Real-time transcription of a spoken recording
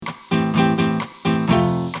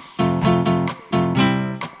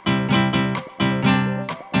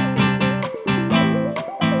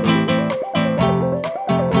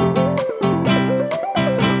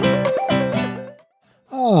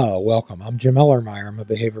Welcome. I'm Jim Ellermeyer. I'm a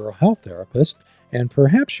behavioral health therapist, and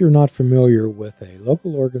perhaps you're not familiar with a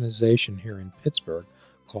local organization here in Pittsburgh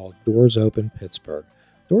called Doors Open Pittsburgh.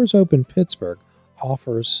 Doors Open Pittsburgh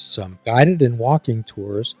offers some guided and walking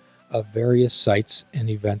tours of various sites and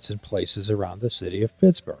events and places around the city of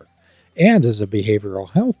Pittsburgh. And as a behavioral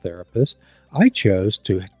health therapist, I chose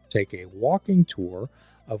to take a walking tour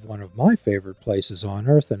of one of my favorite places on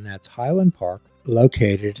earth, and that's Highland Park,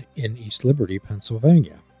 located in East Liberty,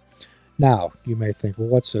 Pennsylvania. Now, you may think, well,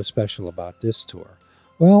 what's so special about this tour?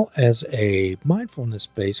 Well, as a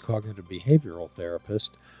mindfulness-based cognitive behavioral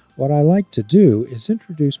therapist, what I like to do is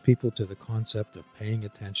introduce people to the concept of paying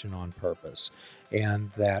attention on purpose,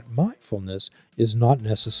 and that mindfulness is not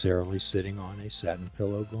necessarily sitting on a satin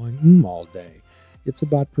pillow going all day. It's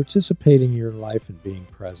about participating in your life and being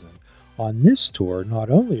present. On this tour,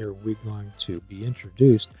 not only are we going to be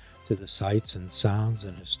introduced to the sights and sounds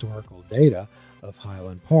and historical data of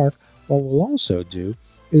Highland Park, what we'll also do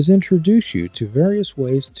is introduce you to various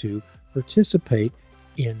ways to participate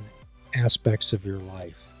in aspects of your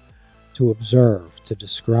life, to observe, to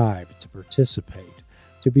describe, to participate,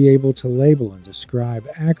 to be able to label and describe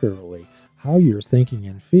accurately how you're thinking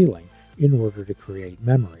and feeling in order to create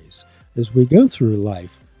memories. As we go through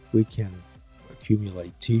life, we can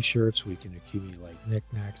accumulate t-shirts, we can accumulate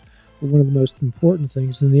knickknacks, but one of the most important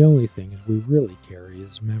things and the only thing we really carry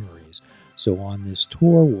is memories. So on this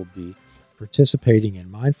tour, we'll be participating in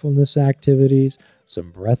mindfulness activities, some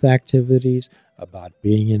breath activities about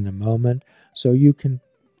being in the moment, so you can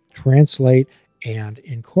translate and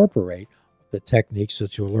incorporate the techniques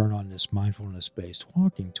that you'll learn on this mindfulness-based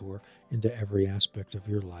walking tour into every aspect of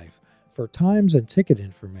your life. For times and ticket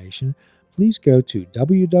information, please go to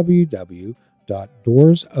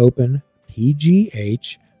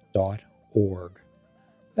www.doorsopenpgh.org.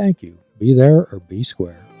 Thank you. Be there or be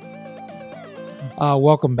square.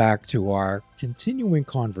 Welcome back to our continuing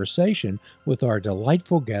conversation with our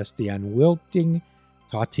delightful guest, the Unwilting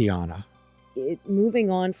Tatiana.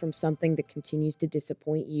 Moving on from something that continues to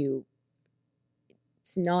disappoint you,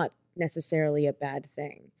 it's not necessarily a bad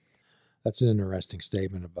thing. That's an interesting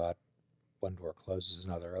statement about one door closes,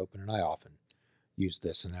 another open, and I often use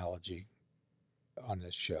this analogy on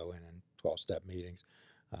this show and in 12-step meetings.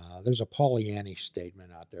 There's a Pollyannish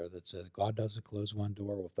statement out there that says God doesn't close one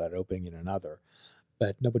door without opening another,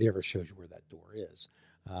 but nobody ever shows you where that door is.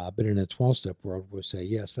 But in a 12-step world, we'll say,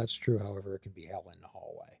 yes, that's true. However, it can be hell in the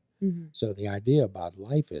hallway. Mm-hmm. So the idea about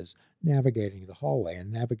life is navigating the hallway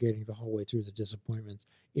and navigating the hallway through the disappointments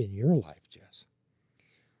in your life, Jess.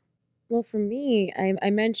 Well, for me,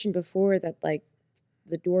 I mentioned before that like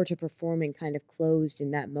the door to performing kind of closed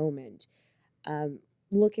in that moment.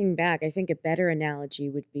 Looking back, I think a better analogy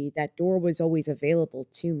would be that door was always available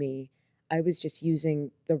to me. I was just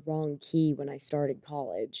using the wrong key when I started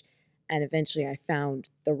college. And eventually I found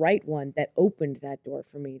the right one that opened that door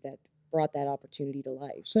for me, that brought that opportunity to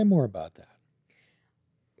life. Say more about that.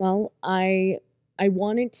 Well, I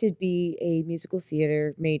wanted to be a musical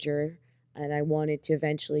theater major, and I wanted to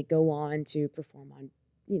eventually go on to perform on,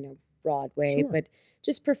 Broadway, Sure. But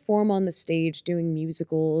just perform on the stage doing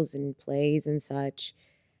musicals and plays and such.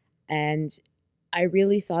 And I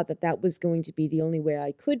really thought that that was going to be the only way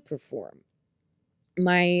I could perform.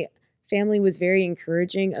 My family was very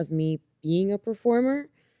encouraging of me being a performer,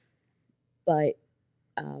 but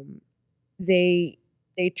they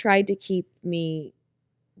tried to keep me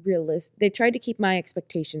realistic. They tried to keep my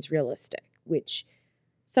expectations realistic, which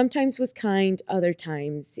sometimes was kind, other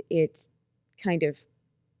times it kind of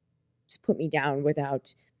put me down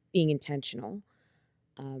without being intentional.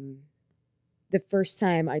 The first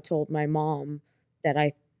time I told my mom that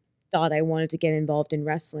I thought I wanted to get involved in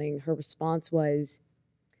wrestling, her response was,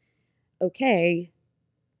 okay,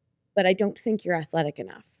 but I don't think you're athletic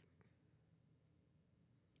enough.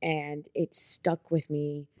 And it stuck with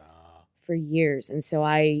me for years. And so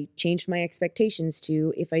I changed my expectations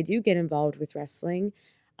to, if I do get involved with wrestling,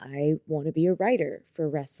 I want to be a writer for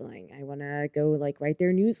wrestling. I want to go write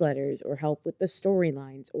their newsletters or help with the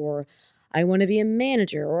storylines, or I want to be a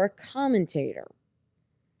manager or a commentator.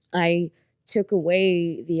 I took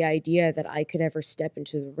away the idea that I could ever step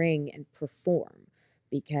into the ring and perform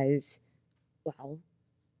because, well,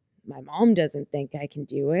 my mom doesn't think I can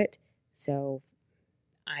do it. So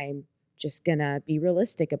I'm just going to be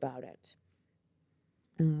realistic about it.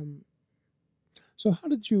 So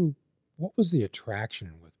what was the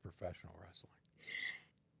attraction with professional wrestling?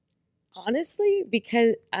 Honestly,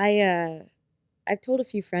 because I've told a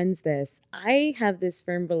few friends this, I have this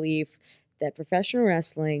firm belief that professional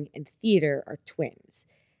wrestling and theater are twins.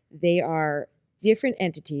 They are different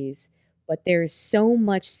entities, but there's so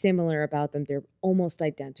much similar about them. They're almost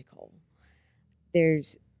identical.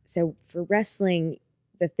 So for wrestling,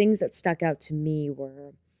 the things that stuck out to me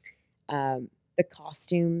were the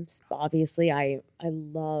costumes. Obviously, I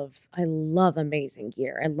love amazing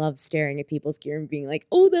gear. I love staring at people's gear and being like,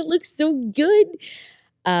 "Oh, that looks so good."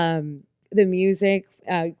 The music,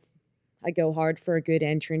 I go hard for a good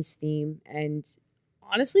entrance theme, and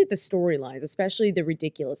honestly, the storylines, especially the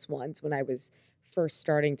ridiculous ones when I was first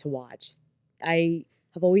starting to watch. I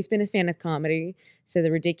have always been a fan of comedy, so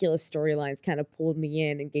the ridiculous storylines kind of pulled me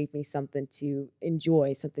in and gave me something to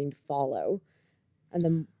enjoy, something to follow. And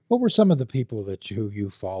then What were some of the people that you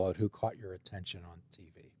followed who caught your attention on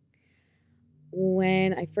TV?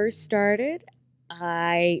 when I first started,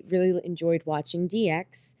 I really enjoyed watching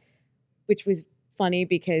DX, which was funny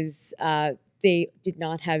because they did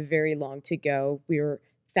not have very long to go. We were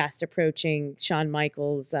fast approaching Shawn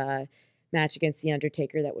Michaels' match against The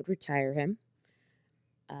Undertaker that would retire him.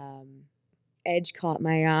 Um, Edge caught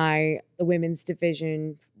my eye. The women's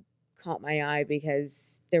division caught my eye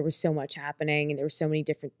because there was so much happening and there were so many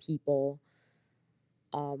different people.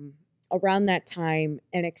 Um, Around that time,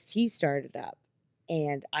 NXT started up,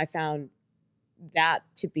 and I found that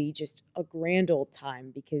to be just a grand old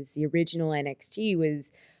time because the original NXT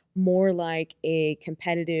was more like a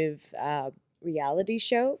competitive reality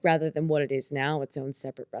show rather than what it is now, its own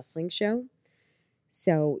separate wrestling show.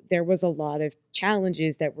 So there was a lot of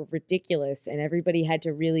challenges that were ridiculous, and everybody had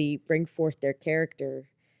to really bring forth their character.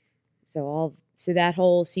 So that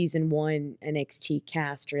whole season one NXT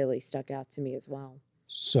cast really stuck out to me as well.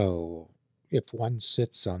 So, if one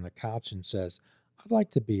sits on the couch and says, "I'd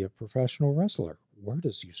like to be a professional wrestler," where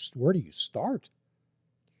do you start?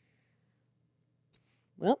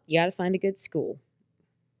 Well, you got to find a good school,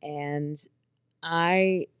 and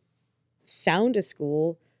I found a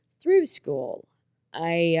school through school.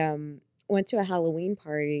 I went to a Halloween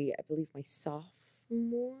party, I believe my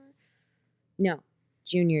sophomore, no,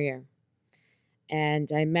 junior year.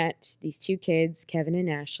 And I met these two kids, Kevin and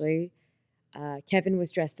Ashley. Kevin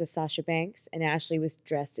was dressed as Sasha Banks, and Ashley was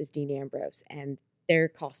dressed as Dean Ambrose, and their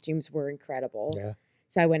costumes were incredible. Yeah.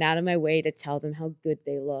 So I went out of my way to tell them how good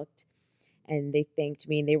they looked, and they thanked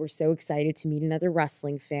me, and they were so excited to meet another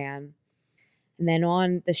wrestling fan. And then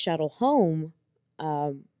on the shuttle home,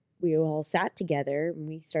 we all sat together and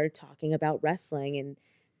we started talking about wrestling. And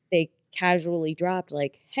they casually dropped,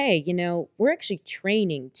 like, "Hey, we're actually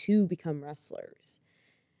training to become wrestlers."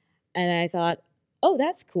 And I thought, oh,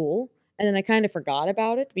 that's cool. And then I kind of forgot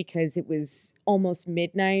about it because it was almost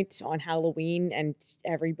midnight on Halloween and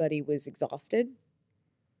everybody was exhausted.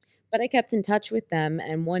 But I kept in touch with them.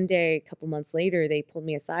 And one day, a couple months later, they pulled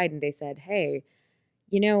me aside and they said, "Hey,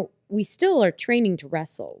 we still are training to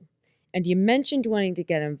wrestle. And you mentioned wanting to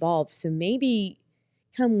get involved. So maybe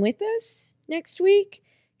come with us next week.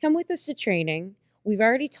 Come with us to training. We've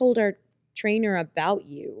already told our trainer about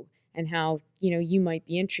you and how, you might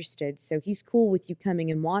be interested. So he's cool with you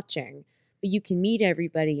coming and watching. But you can meet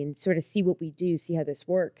everybody and sort of see what we do, see how this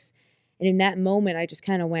works." And in that moment, I just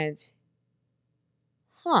kind of went,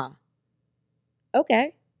 huh,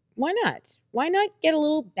 okay, why not? Why not get a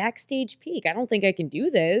little backstage peek? I don't think I can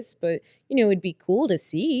do this, but it'd be cool to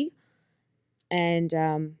see. And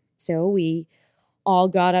so we all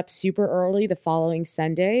got up super early the following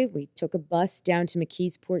Sunday. We took a bus down to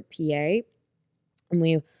McKeesport, PA, and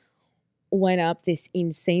we went up this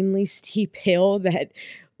insanely steep hill that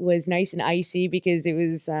was nice and icy because it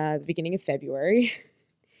was the beginning of February.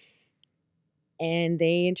 And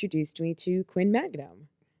they introduced me to Quinn Magnum.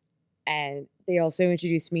 And they also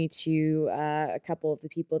introduced me to a couple of the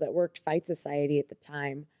people that worked Fight Society at the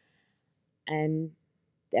time. And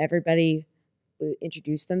everybody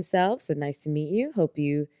introduced themselves, said, "Nice to meet you. Hope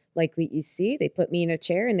you like what you see." They put me in a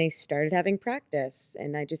chair and they started having practice.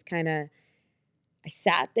 And I just I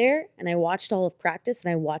sat there and I watched all of practice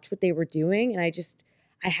and I watched what they were doing. And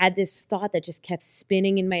I had this thought that just kept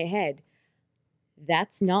spinning in my head.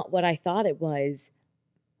 That's not what I thought it was.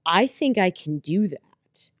 I think I can do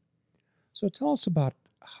that. So, tell us about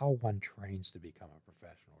how one trains to become a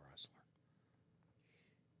professional wrestler.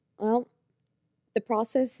 Well, the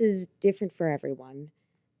process is different for everyone.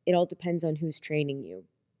 It all depends on who's training you.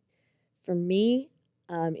 For me,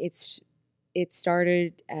 it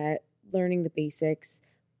started at learning the basics,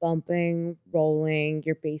 bumping, rolling,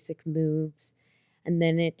 your basic moves, and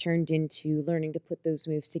then it turned into learning to put those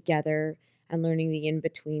moves together and learning the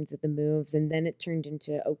in-betweens of the moves, and then it turned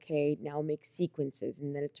into, okay, now make sequences,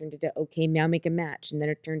 and then it turned into, okay, now make a match, and then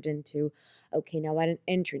it turned into, okay, now add an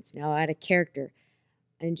entrance, now add a character,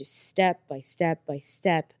 and just step by step by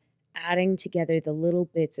step, adding together the little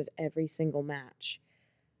bits of every single match.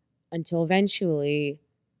 until eventually,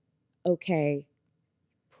 okay,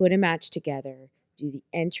 put a match together, do the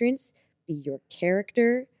entrance, be your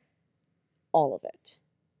character, all of it.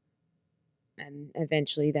 And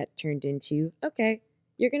eventually that turned into, okay,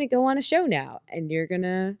 you're going to go on a show now and you're going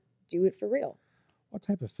to do it for real. What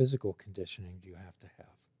type of physical conditioning do you have to have?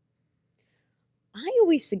 I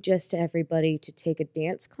always suggest to everybody to take a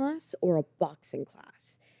dance class or a boxing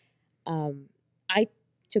class. I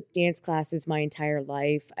took dance classes my entire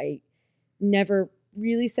life. I never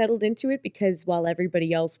really settled into it because while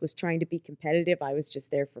everybody else was trying to be competitive, I was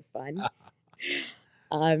just there for fun.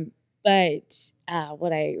 But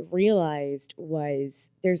what I realized was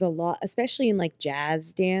there's a lot, especially in like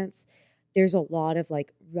jazz dance, there's a lot of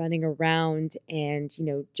like running around and,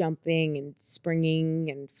 jumping and springing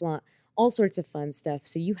and all sorts of fun stuff.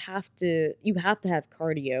 So you have to have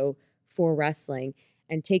cardio for wrestling,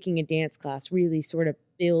 and taking a dance class really sort of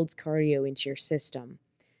builds cardio into your system.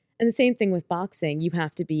 And the same thing with boxing. You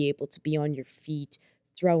have to be able to be on your feet,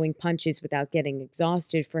 throwing punches without getting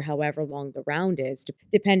exhausted for however long the round is,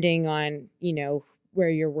 depending on, where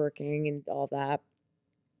you're working and all that.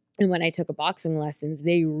 And when I took a boxing lessons,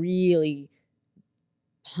 they really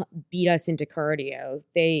beat us into cardio.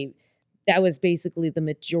 That was basically the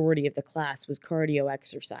majority of the class was cardio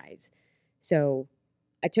exercise. So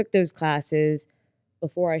I took those classes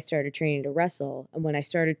before I started training to wrestle. And when I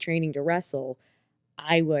started training to wrestle,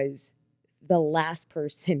 I was the last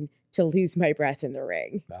person to lose my breath in the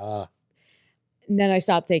ring. And then I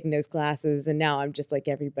stopped taking those classes, and now I'm just like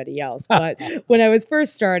everybody else. But when I was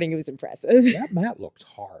first starting, it was impressive. That mat looks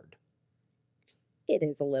hard. It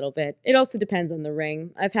is a little bit. It also depends on the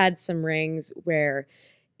ring. I've had some rings where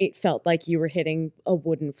it felt like you were hitting a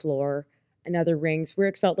wooden floor, and other rings where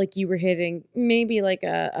it felt like you were hitting maybe like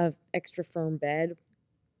a extra firm bed.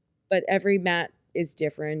 But every mat is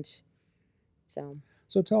different. So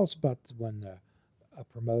tell us about when a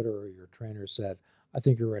promoter or your trainer said, I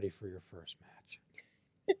think you're ready for your first match.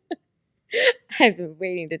 I've been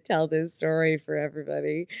waiting to tell this story for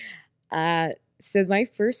everybody. So my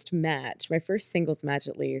first singles match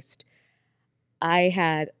at least, I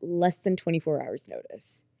had less than 24 hours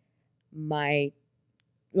notice.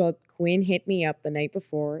 Quinn hit me up the night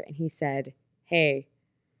before and he said, hey,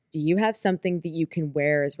 do you have something that you can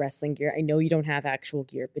wear as wrestling gear? I know you don't have actual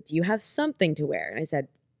gear, but do you have something to wear? And I said,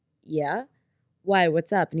 yeah. Why?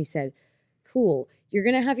 What's up? And he said, cool. You're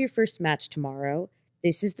going to have your first match tomorrow.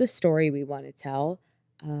 This is the story we want to tell.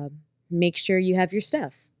 Make sure you have your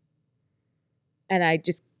stuff. And I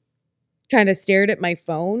just kind of stared at my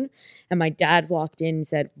phone, and my dad walked in and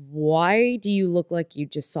said, why do you look like you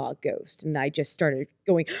just saw a ghost? And I just started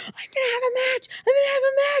going, I'm going to have a match. I'm going to have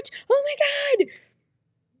a match. Oh my God.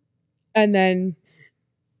 And then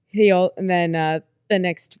the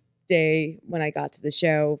next day when I got to the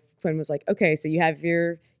show, Quinn was like, okay, so you have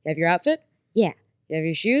your outfit? Yeah. You have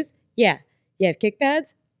your shoes? Yeah. You have kick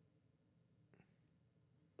pads?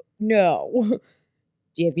 No.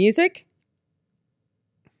 Do you have music?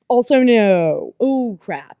 Also no. Oh,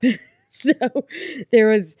 crap. So there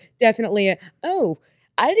was definitely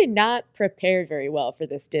I did not prepare very well for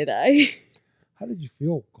this, did I? How did you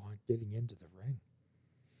feel getting into the ring?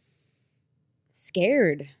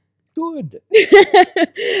 Scared. Good.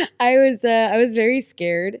 I was very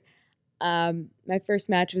scared. My first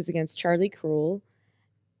match was against Charlie Cruel.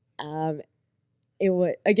 It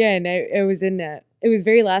was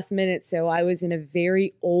very last minute, so I was in a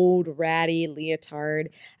very old ratty leotard.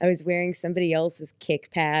 I was wearing somebody else's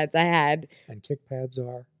kick pads. And kick pads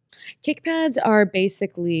are? Kick pads are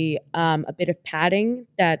basically a bit of padding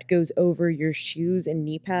that goes over your shoes and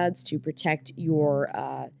knee pads to protect your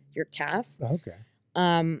calf. Okay.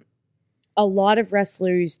 A lot of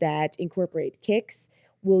wrestlers that incorporate kicks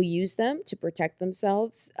will use them to protect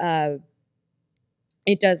themselves.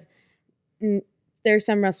 There's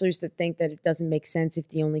some wrestlers that think that it doesn't make sense if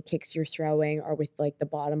the only kicks you're throwing are with like the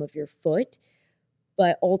bottom of your foot.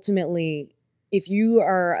 But ultimately, if you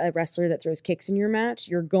are a wrestler that throws kicks in your match,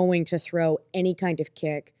 you're going to throw any kind of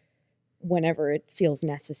kick whenever it feels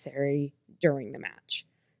necessary during the match.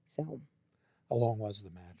 So, how long was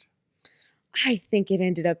the match? I think it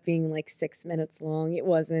ended up being like 6 minutes long. It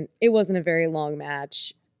wasn't a very long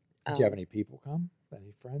match. Did you have any people come?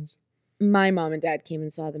 Any friends? My mom and dad came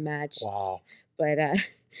and saw the match. Wow. But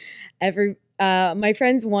my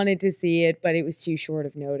friends wanted to see it, but it was too short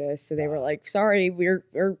of notice. So they were like, sorry,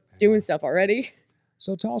 we're doing stuff already.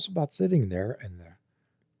 So tell us about sitting there and the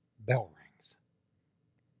bell rings.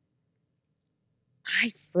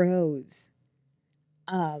 I froze.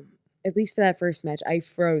 At least for that first match, I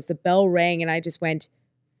froze. The bell rang and I just went,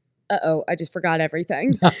 uh-oh, I just forgot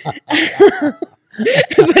everything.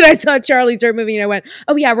 But I saw Charlie start moving and I went,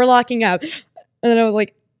 oh yeah, we're locking up. And then I was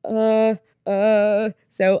like,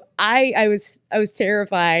 so I was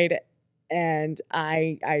terrified, and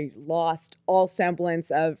I lost all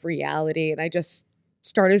semblance of reality, and I just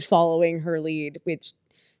started following her lead, which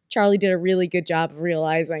Charlie did a really good job of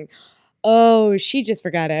realizing, oh, she just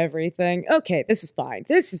forgot everything. Okay, this is fine.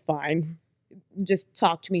 This is fine. Just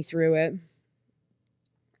talked me through it.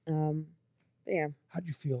 Yeah. How'd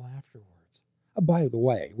you feel afterwards? Oh, by the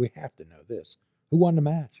way, we have to know this. Who won the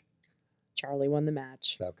match? Charlie won the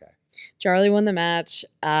match. Okay. Charlie won the match,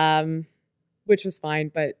 which was fine.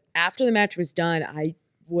 But after the match was done, I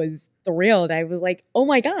was thrilled. I was like, oh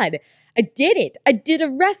my God, I did it. I did a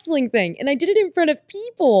wrestling thing, and I did it in front of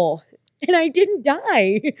people, and I didn't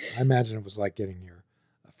die. I imagine it was like getting your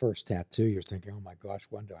first tattoo. You're thinking, oh my gosh,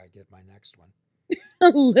 when do I get my next one? A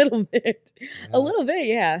little bit. Yeah. A little bit,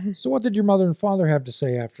 yeah. So what did your mother and father have to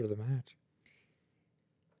say after the match?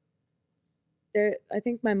 I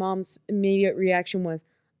think my mom's immediate reaction was,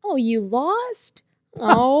 oh, you lost?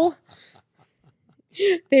 Oh.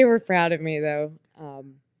 They were proud of me, though.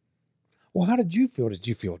 Well, how did you feel? Did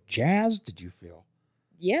you feel jazzed? Did you feel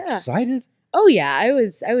excited? Oh, yeah. I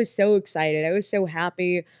was so excited. I was so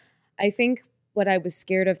happy. I think what I was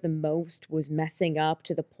scared of the most was messing up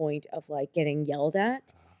to the point of like getting yelled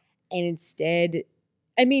at. And instead,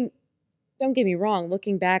 I mean, don't get me wrong,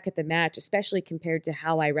 looking back at the match, especially compared to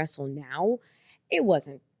how I wrestle now, it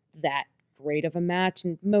wasn't that great of a match,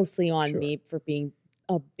 and mostly on me for being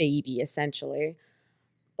a baby, essentially.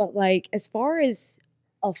 But like, as far as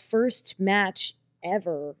a first match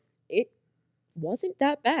ever, it wasn't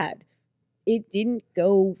that bad. It didn't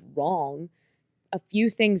go wrong. A few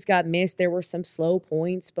things got missed. There were some slow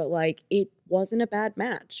points, but like, it wasn't a bad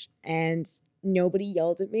match. And nobody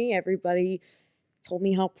yelled at me. Everybody told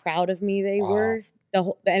me how proud of me they were.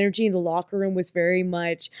 The energy in the locker room was very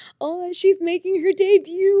much, oh, she's making her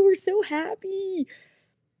debut. We're so happy.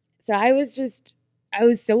 So I was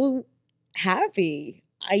so happy.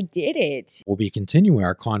 I did it. We'll be continuing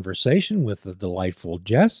our conversation with the delightful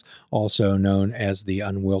Jess, also known as the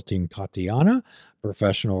Unwilting Tatiana,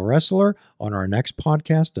 professional wrestler, on our next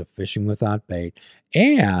podcast of Fishing Without Bait.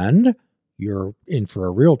 And you're in for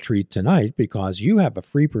a real treat tonight because you have a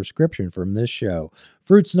free prescription from this show: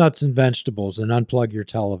 fruits, nuts, and vegetables, and unplug your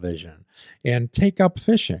television and take up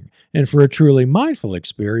fishing. And for a truly mindful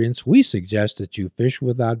experience, we suggest that you fish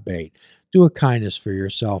without bait. Do a kindness for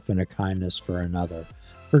yourself and a kindness for another.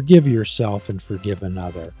 Forgive yourself and forgive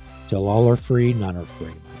another. Till all are free, none are free,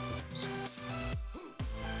 my friends.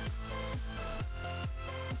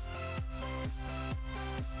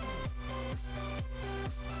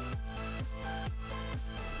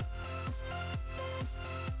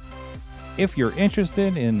 If you're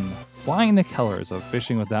interested in flying the colors of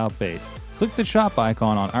Fishing Without Bait, click the shop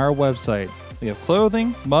icon on our website. We have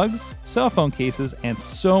clothing, mugs, cell phone cases, and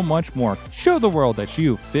so much more. Show the world that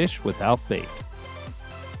you fish without bait.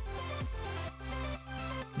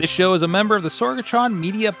 This show is a member of the Sorgatron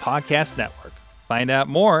Media Podcast Network. Find out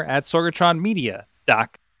more at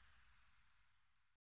sorgatronmedia.com.